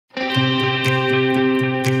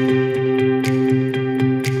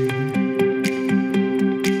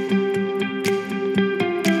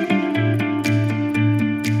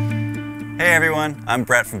I'm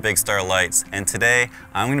Brett from Big Star Lights, and today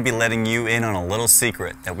I'm going to be letting you in on a little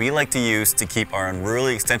secret that we like to use to keep our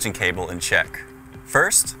unruly extension cable in check.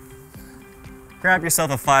 First, grab yourself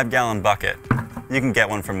a 5-gallon bucket. You can get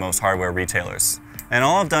one from most hardware retailers. And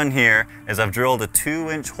all I've done here is I've drilled a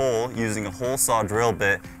 2-inch hole using a hole saw drill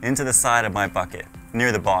bit into the side of my bucket,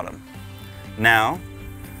 near the bottom. Now,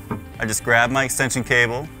 I just grab my extension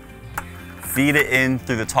cable, feed it in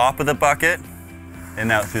through the top of the bucket, and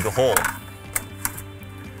out through the hole.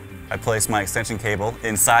 I place my extension cable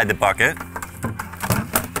inside the bucket.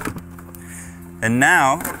 And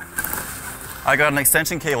now, I got an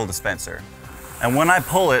extension cable dispenser. And when I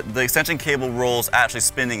pull it, the extension cable roll is actually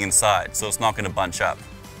spinning inside, so it's not going to bunch up.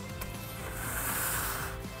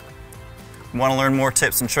 Want to learn more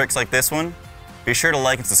tips and tricks like this one? Be sure to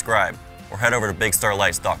like and subscribe, or head over to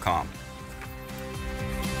bigstarlights.com.